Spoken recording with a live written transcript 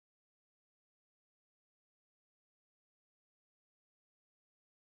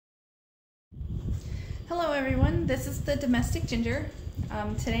Hello everyone, this is the Domestic Ginger.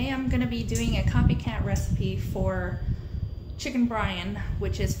 Today I'm going to be doing a copycat recipe for chicken Bryan,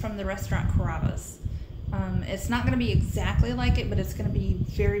 which is from the restaurant Carrabba's. It's not going to be exactly like it, but it's going to be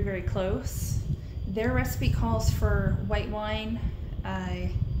very, very close. Their recipe calls for white wine.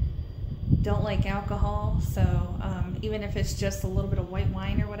 I don't like alcohol, so even if it's just a little bit of white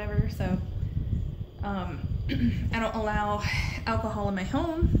wine or whatever, so I don't allow alcohol in my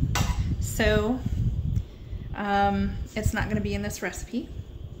home, so it's not going to be in this recipe.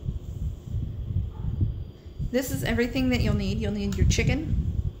 This is everything that you'll need. You'll need your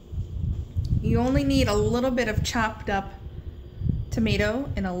chicken. You only need a little bit of chopped up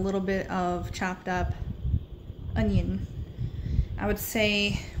tomato and a little bit of chopped up onion. I would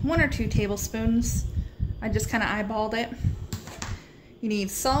say 1 or 2 tablespoons. I just kind of eyeballed it. You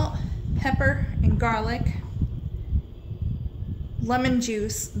need salt, pepper, and garlic, lemon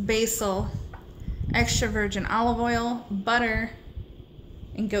juice, basil, extra virgin olive oil, butter,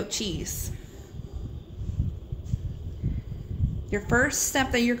 and goat cheese. Your first step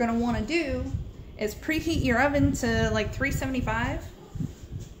that you're going to want to do is preheat your oven to like 375.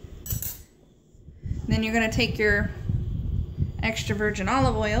 Then you're going to take your extra virgin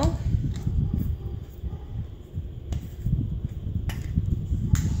olive oil,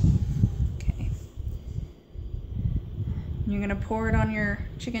 okay, you're going to pour it on your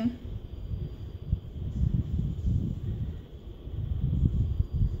chicken.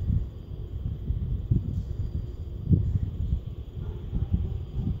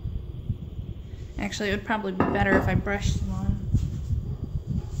 Actually, it would probably be better if I brushed them on.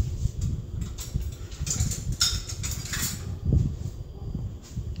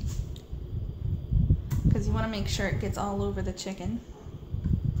 Because you want to make sure it gets all over the chicken.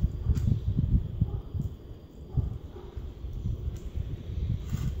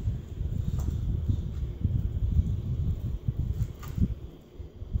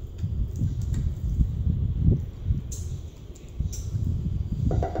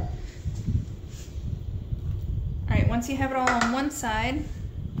 Once you have it all on one side,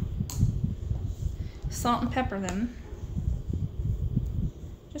 salt and pepper them.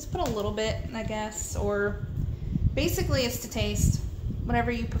 Just put a little bit, I guess, or basically it's to taste, whatever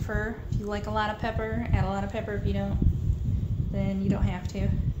you prefer. If you like a lot of pepper, add a lot of pepper. If you don't, then you don't have to.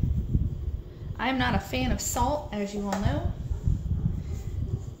 I'm not a fan of salt, as you all know.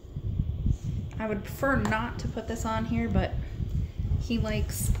 I would prefer not to put this on here, but he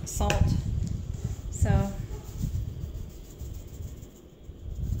likes salt, so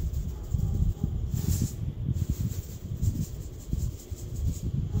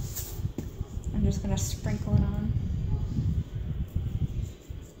I'm just going to sprinkle it on.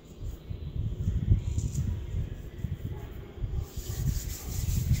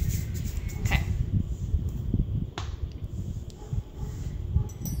 Okay.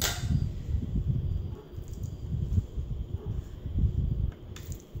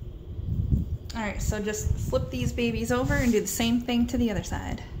 Alright, so just flip these babies over and do the same thing to the other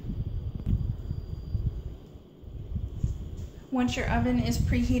side. Once your oven is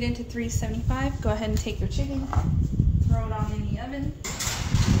preheated to 375, go ahead and take your chicken, throw it on in the oven.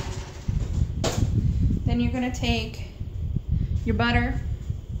 Then you're going to take your butter,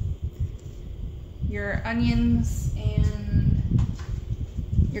 your onions, and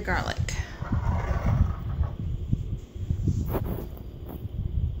your garlic.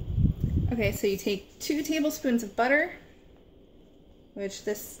 Okay, so you take 2 tablespoons of butter, which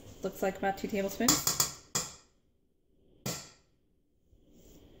this looks like about 2 tablespoons.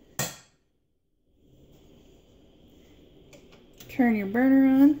 Turn your burner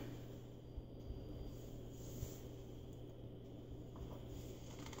on.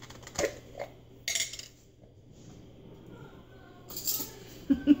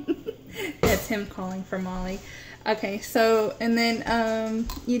 That's him calling for Molly. Okay, so, and then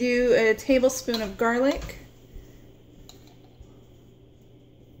you do a tablespoon of garlic.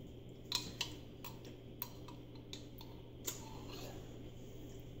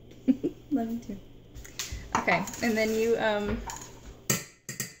 Love you too. Okay, and then you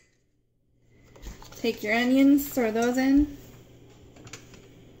take your onions, throw those in.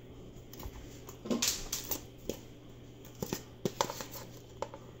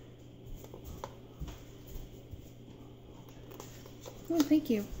 Oh,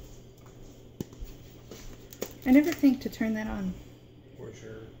 thank you. I never think to turn that on. For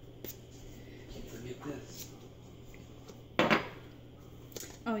sure. Don't forget this.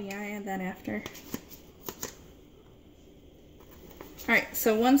 Oh yeah, I add that after. Alright,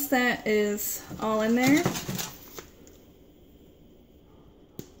 so once that is all in there,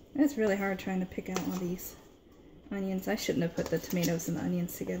 It's really hard trying to pick out all these onions. I shouldn't have put the tomatoes and the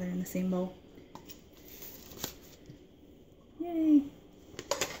onions together in the same bowl. Yay.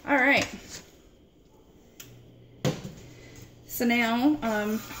 All right. So now,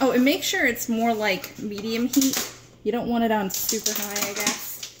 oh, and make sure it's more like medium heat. You don't want it on super high, I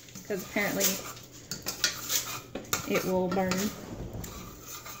guess, because apparently it will burn.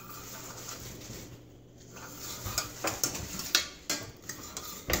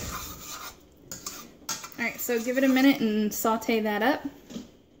 All right, so give it a minute and saute that up.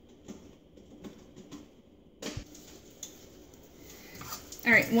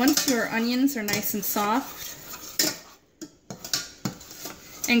 All right, once your onions are nice and soft,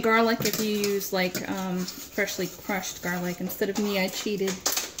 and garlic, if you use like freshly crushed garlic, instead of me, I cheated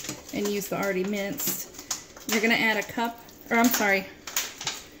and used the already minced. You're gonna add a cup, or I'm sorry,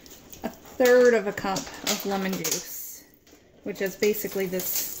 a third of a cup of lemon juice, which is basically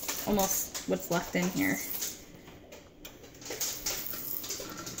this, almost what's left in here.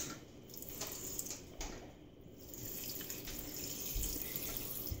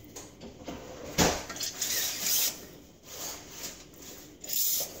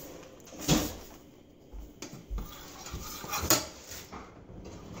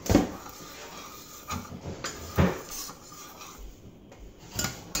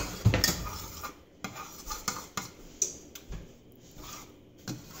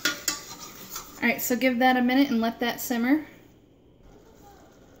 Alright, so give that a minute and let that simmer.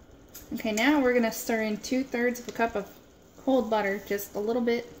 Okay, now we're going to stir in 2/3 of a cup of cold butter, just a little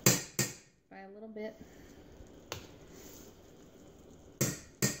bit by a little bit.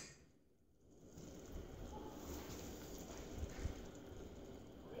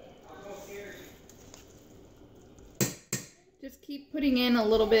 Just keep putting in a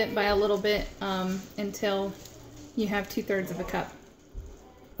little bit by a little bit until you have 2/3 of a cup.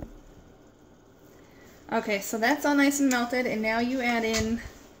 Okay, so that's all nice and melted, and now you add in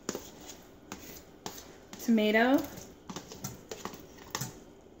tomato,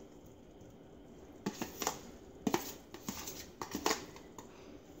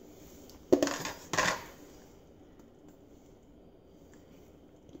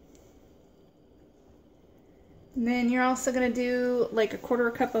 and then you're also going to do like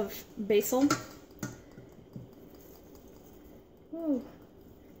 1/4 cup of basil. Ooh,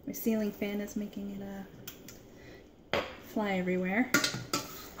 my ceiling fan is making it fly everywhere.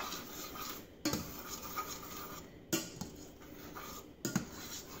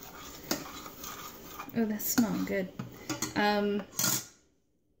 Oh, that smells good. Then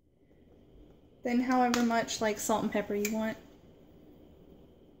however much like salt and pepper you want.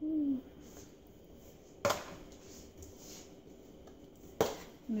 I'm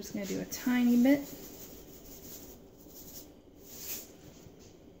just going to do a tiny bit.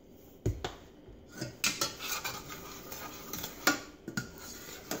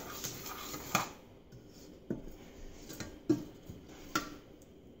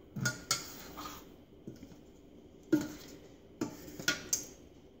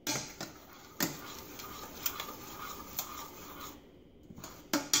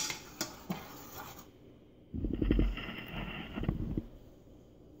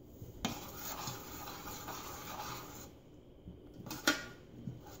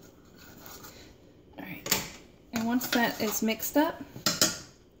 And once that is mixed up,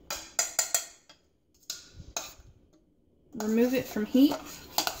 remove it from heat.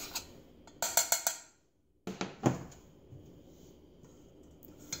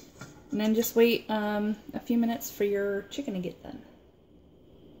 And then just wait a few minutes for your chicken to get done.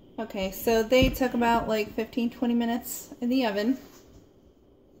 Okay, so they took about like 15-20 minutes in the oven.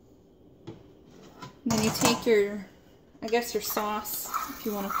 And then you take your, I guess your sauce, if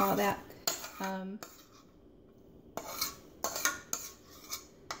you want to call it that.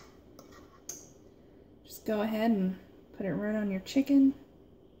 Just go ahead and put it right on your chicken.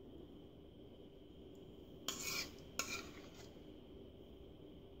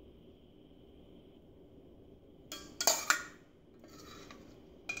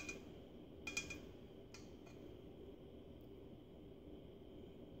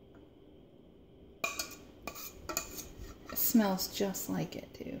 It smells just like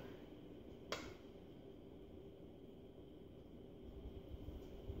it too.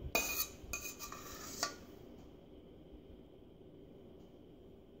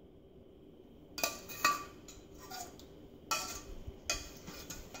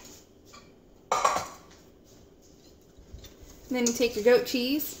 And then you take your goat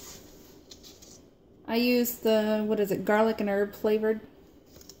cheese. I use the, what is it, garlic and herb flavored.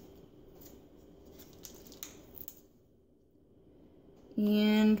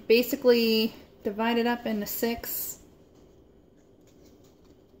 And basically divide it up into 6.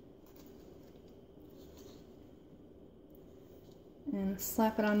 And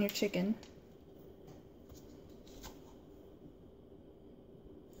slap it on your chicken.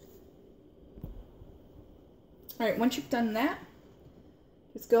 Alright, once you've done that,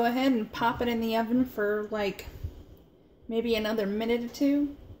 just go ahead and pop it in the oven for like maybe another minute or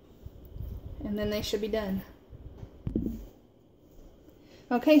 2, and then they should be done.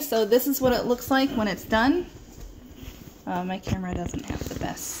 Okay, so this is what it looks like when it's done. My camera doesn't have the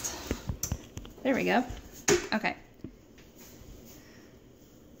best. There we go. Okay.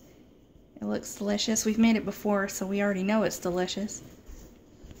 It looks delicious. We've made it before, so we already know it's delicious.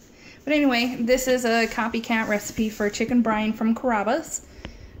 But anyway, this is a copycat recipe for chicken brine from Carrabba's,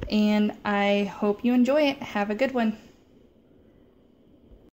 and I hope you enjoy it. Have a good one.